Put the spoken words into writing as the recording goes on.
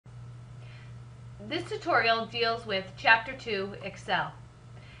This tutorial deals with Chapter 2 Excel.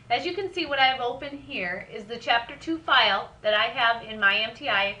 As you can see, what I have open here is the Chapter 2 file that I have in my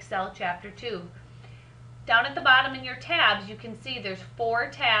MTI Excel Chapter 2. Down at the bottom in your tabs, you can see there's 4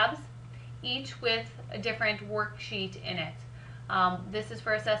 tabs, each with a different worksheet in it. This is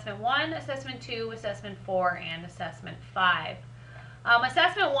for Assessment 1, Assessment 2, Assessment 4, and Assessment 5.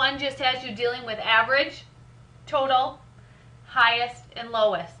 Assessment 1 just has you dealing with average, total, highest, and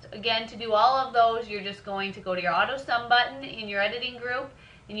lowest. Again, to do all of those, you're just going to go to your auto sum button in your editing group,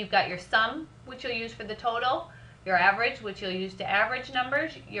 and you've got your sum, which you'll use for the total, your average, which you'll use to average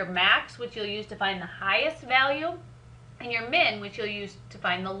numbers, your max, which you'll use to find the highest value, and your min, which you'll use to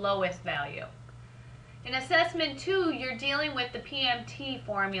find the lowest value. In Assessment 2, you're dealing with the PMT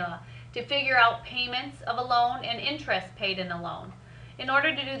formula to figure out payments of a loan and interest paid in a loan. In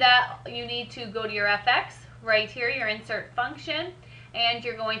order to do that, you need to go to your FX, right here, your insert function, and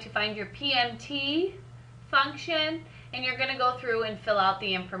you're going to find your PMT function, and you're going to go through and fill out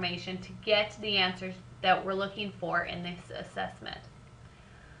the information to get the answers that we're looking for in this assessment.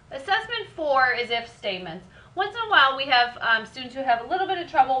 Assessment 4 is if statements. Once in a while we have students who have a little bit of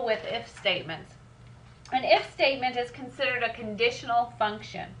trouble with if statements. An if statement is considered a conditional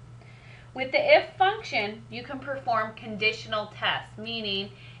function. With the if function, you can perform conditional tests,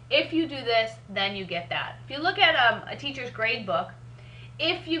 meaning if you do this, then you get that. If you look at a teacher's grade book,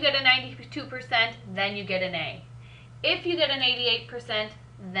 if you get a 92%, then you get an A. If you get an 88%,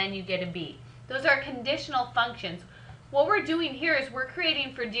 then you get a B. Those are conditional functions. What we're doing here is we're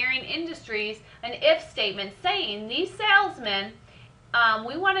creating for Deering Industries an if statement saying these salesmen,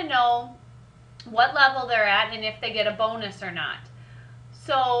 we want to know what level they're at and if they get a bonus or not.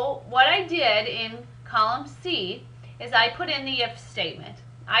 So what I did in column C is I put in the if statement.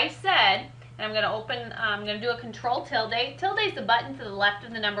 I said, and I'm going to do a control tilde. Tilde is the button to the left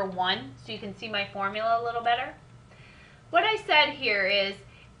of the number 1, so you can see my formula a little better. What I said here is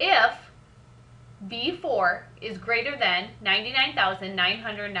if B4 is greater than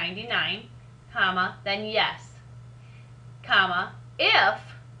 99,999, comma, then yes, comma, if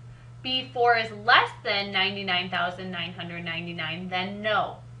B4 is less than 99,999, then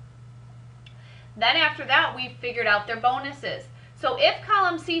no. Then after that, we figured out their bonuses. So if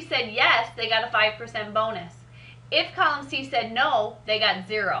column C said yes, they got a 5% bonus. If column C said no, they got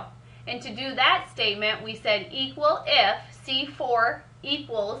 0. And to do that statement, we said equal if C4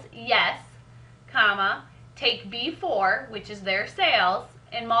 equals yes, comma, take B4, which is their sales,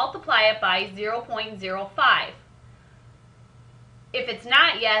 and multiply it by 0.05. If it's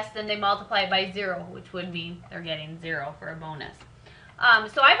not yes, then they multiply it by 0, which would mean they're getting 0 for a bonus.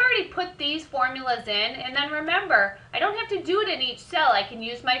 So I've already put these formulas in, and then remember, I don't have to do it in each cell. I can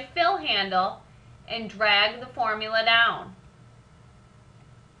use my fill handle and drag the formula down.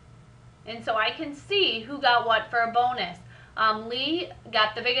 And so I can see who got what for a bonus. Lee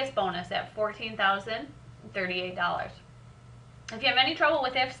got the biggest bonus at $14,038. If you have any trouble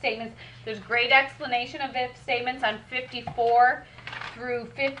with if statements, there's great explanation of if statements on 54 through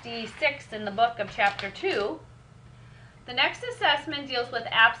 56 in the book of Chapter 2. The next assessment deals with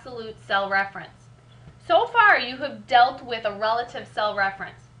absolute cell reference. So far, you have dealt with a relative cell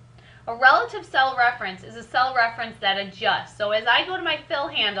reference. A relative cell reference is a cell reference that adjusts. So as I go to my fill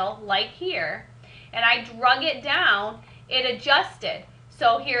handle, like here, and I drug it down, it adjusted.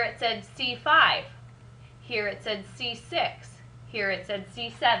 So here it said C5. Here it said C6. Here it said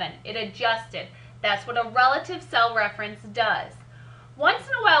C7. It adjusted. That's what a relative cell reference does. Once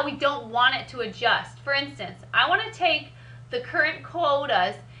in a while, we don't want it to adjust. For instance, I want to take the current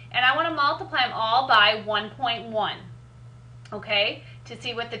quotas and I want to multiply them all by 1.1, okay, to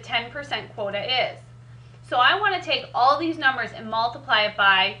see what the 10% quota is. So I want to take all these numbers and multiply it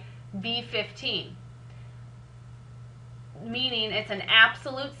by B15, meaning it's an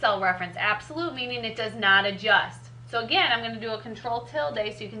absolute cell reference. Absolute meaning it does not adjust. So again, I'm going to do a control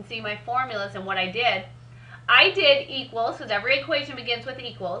tilde so you can see my formulas and what I did. I did equals, because every equation begins with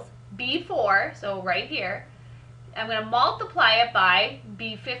equals, B4, so right here. I'm going to multiply it by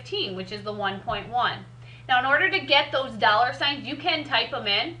B15, which is the 1.1. Now, in order to get those dollar signs, you can type them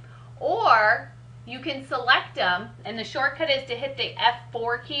in, or you can select them, and the shortcut is to hit the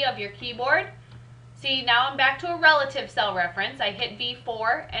F4 key of your keyboard. See, now I'm back to a relative cell reference. I hit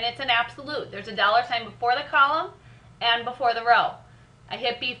B4, and it's an absolute. There's a dollar sign before the column and before the row. I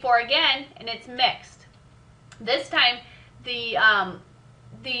hit B4 again, and it's mixed. This time, the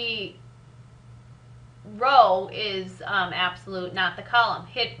row is absolute, not the column.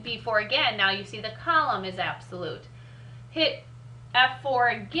 Hit B4 again, now you see the column is absolute. Hit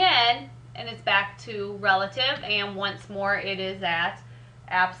F4 again, and it's back to relative, and once more it is at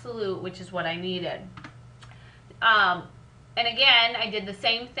absolute, which is what I needed. And again, I did the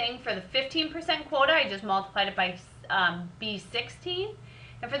same thing for the 15% quota. I just multiplied it by B16.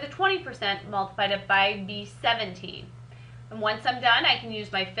 And for the 20%, multiplied it by B17. And once I'm done, I can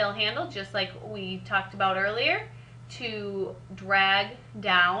use my fill handle, just like we talked about earlier, to drag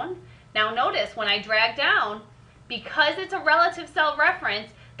down. Now notice, when I drag down, because it's a relative cell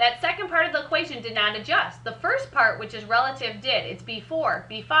reference, that second part of the equation did not adjust. The first part, which is relative, did. It's B4,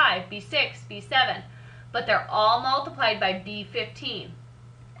 B5, B6, B7. But they're all multiplied by B15.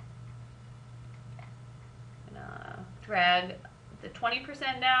 I'm gonna drag the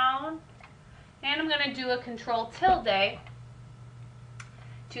 20% down, and I'm going to do a control tilde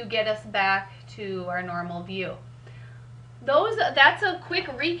to get us back to our normal view. That's a quick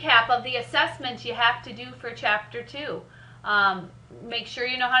recap of the assessments you have to do for Chapter 2. Make sure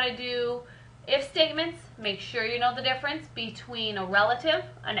you know how to do if statements. Make sure you know the difference between a relative,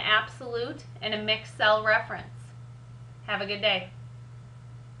 an absolute, and a mixed cell reference. Have a good day.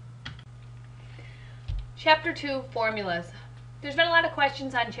 Chapter 2, Formulas. There's been a lot of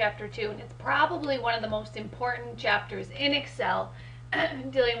questions on Chapter 2, and it's probably one of the most important chapters in Excel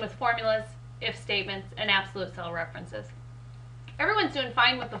dealing with formulas, if statements, and absolute cell references. Everyone's doing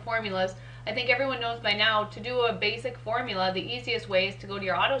fine with the formulas. I think everyone knows by now to do a basic formula, the easiest way is to go to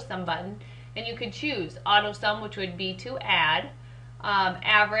your AutoSum button, and you could choose AutoSum, which would be to add,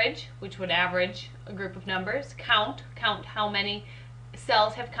 average, which would average a group of numbers, count how many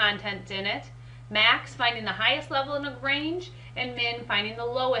cells have content in it, max, finding the highest level in a range, and min, finding the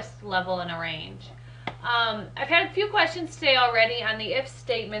lowest level in a range. I've had a few questions today already on the if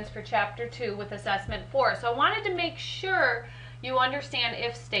statements for Chapter 2 with Assessment 4, so I wanted to make sure you understand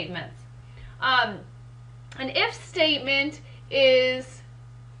if statements. An if statement is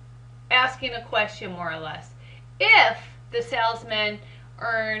asking a question, more or less. If the salesman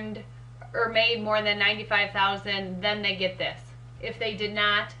earned or made more than $95,000, then they get this. If they did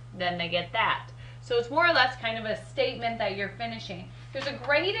not, then they get that. So it's more or less kind of a statement that you're finishing. There's a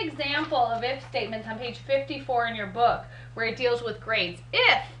great example of if statements on page 54 in your book where it deals with grades.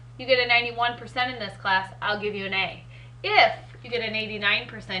 If you get a 91% in this class, I'll give you an A. If you get an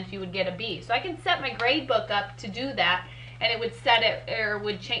 89%, you would get a B. So I can set my grade book up to do that, and it would set it, or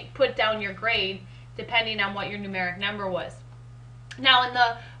would put down your grade depending on what your numeric number was. Now in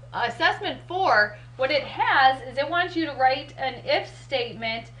the Assessment 4, what it has is it wants you to write an if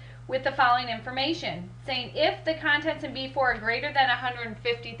statement with the following information, saying if the contents in B4 are greater than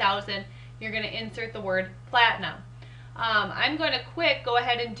 150,000, you're going to insert the word platinum. I'm going to go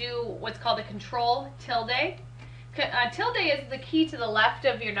ahead and do what's called a control tilde. Tilde is the key to the left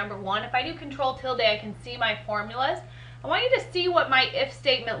of your number 1. If I do control tilde, I can see my formulas. I want you to see what my if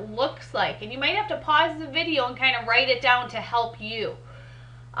statement looks like, and you might have to pause the video and kind of write it down to help you.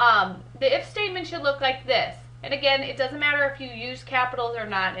 The if statement should look like this. And again, it doesn't matter if you use capitals or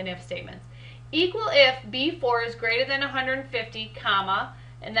not in if statements. Equal if B4 is greater than 150, comma,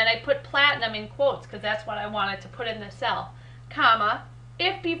 and then I put platinum in quotes because that's what I wanted to put in the cell, comma,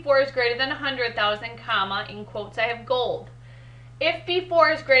 if B4 is greater than 100,000, comma, in quotes I have gold. If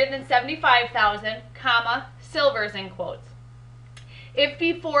B4 is greater than 75,000, comma, silver is in quotes. If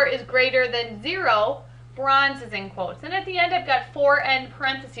B4 is greater than 0, bronze is in quotes. And at the end I've got 4 end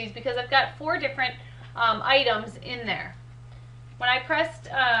parentheses because I've got 4 different items in there. When I pressed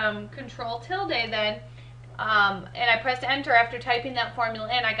control tilde then, and I pressed enter after typing that formula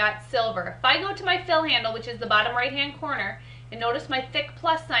in, I got silver. If I go to my fill handle, which is the bottom right hand corner, and notice my thick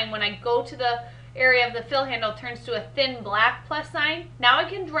plus sign, when I go to the area of the fill handle, turns to a thin black plus sign. Now I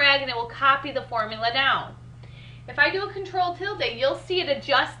can drag and it will copy the formula down. If I do a control tilde, you'll see it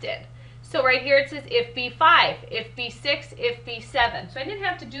adjusted. So right here it says if B5, if B6, if B7. So I didn't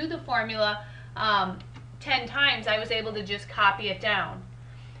have to do the formula 10 times. I was able to just copy it down.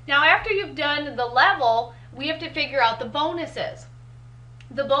 Now after you've done the level, we have to figure out the bonuses.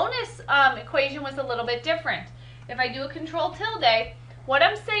 The bonus equation was a little bit different. If I do a control tilde, what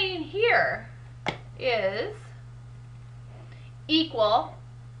I'm saying here is equal,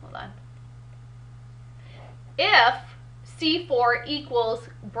 hold on, if C4 equals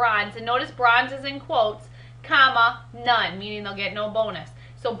bronze, and notice bronze is in quotes, comma, none, meaning they'll get no bonus.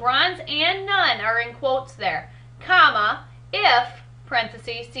 So bronze and none are in quotes there, comma, if,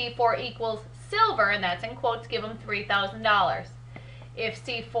 parentheses, C4 equals silver, and that's in quotes, give them $3,000. If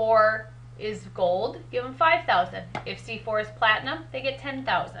C4 is gold, give them $5,000. If C4 is platinum, they get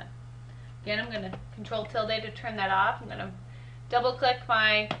 $10,000. Again, I'm going to control tilde to turn that off. I'm going to double click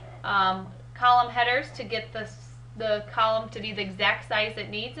my column headers to get the column to be the exact size it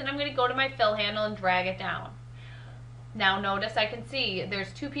needs, and I'm going to go to my fill handle and drag it down. Now notice I can see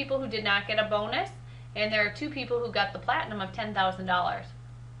there's 2 people who did not get a bonus, and there are 2 people who got the platinum of $10,000.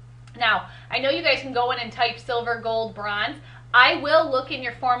 Now, I know you guys can go in and type silver, gold, bronze. I will look in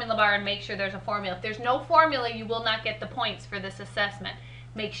your formula bar and make sure there's a formula. If there's no formula, you will not get the points for this assessment.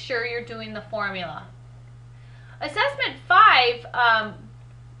 Make sure you're doing the formula. Assessment 5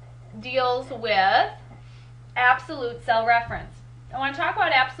 deals with absolute cell reference. I want to talk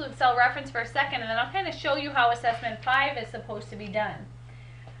about absolute cell reference for a second, and then I'll kind of show you how assessment 5 is supposed to be done.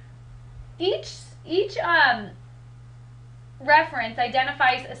 Each reference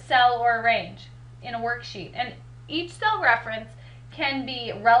identifies a cell or a range in a worksheet, and each cell reference can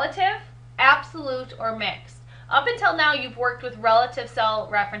be relative, absolute, or mixed. Up until now, you've worked with relative cell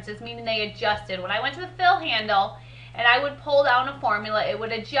references, meaning they adjusted. When I went to the fill handle and I would pull down a formula, it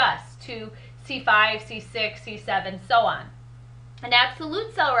would adjust to C5, C6, C7, so on. An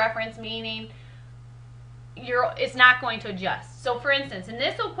absolute cell reference, meaning it's not going to adjust. So for instance, in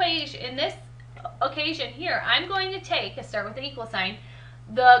this occasion here, I'm going to start with the equal sign,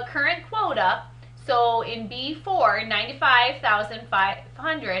 the current quota, so in B4,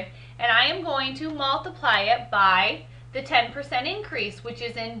 95,500, and I am going to multiply it by the 10% increase, which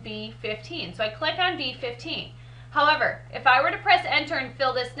is in B15. So I click on B15. However, if I were to press enter and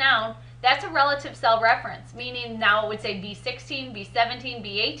fill this down, that's a relative cell reference, meaning now it would say B16, B17,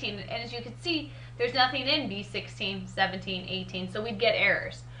 B18, and as you can see, there's nothing in B16, 17, 18, so we'd get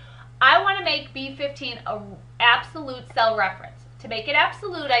errors. I want to make B15 an absolute cell reference. To make it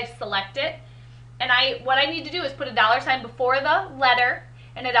absolute, I select it, and what I need to do is put a $ before the letter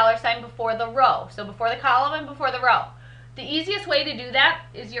and a $ before the row, so before the column and before the row. The easiest way to do that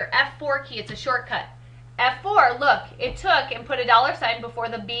is your F4 key. It's a shortcut. F4, look, it took and put a $ before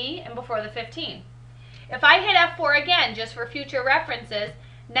the B and before the 15. If I hit F4 again, just for future references,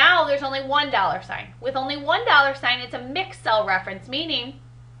 now there's only $1. With only $1, it's a mixed cell reference, meaning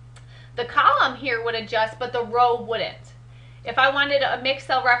the column here would adjust, but the row wouldn't. If I wanted a mixed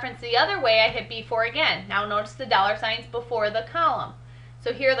cell reference the other way, I hit B4 again. Now notice the $ before the column.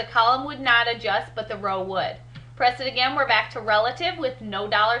 So here the column would not adjust, but the row would. Press it again, we're back to relative with no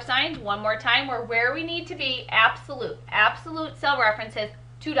 $. One more time, we're where we need to be, absolute. Absolute cell reference has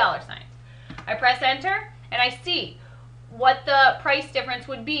 $2. I press enter, and I see what the price difference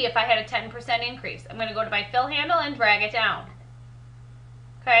would be if I had a 10% increase. I'm going to go to my fill handle and drag it down.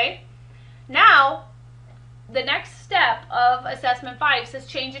 Okay? Now, the next step of assessment 5 says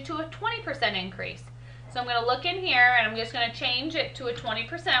change it to a 20% increase. So I'm going to look in here, and I'm just going to change it to a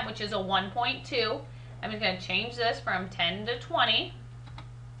 20%, which is a 1.2. I'm just going to change this from 10 to 20.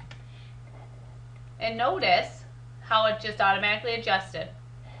 And notice how it just automatically adjusted.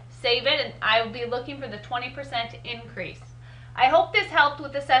 Save it, and I will be looking for the 20% increase. I hope this helped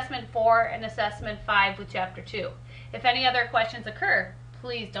with assessment 4 and assessment 5 with chapter 2. If any other questions occur,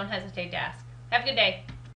 please don't hesitate to ask. Have a good day.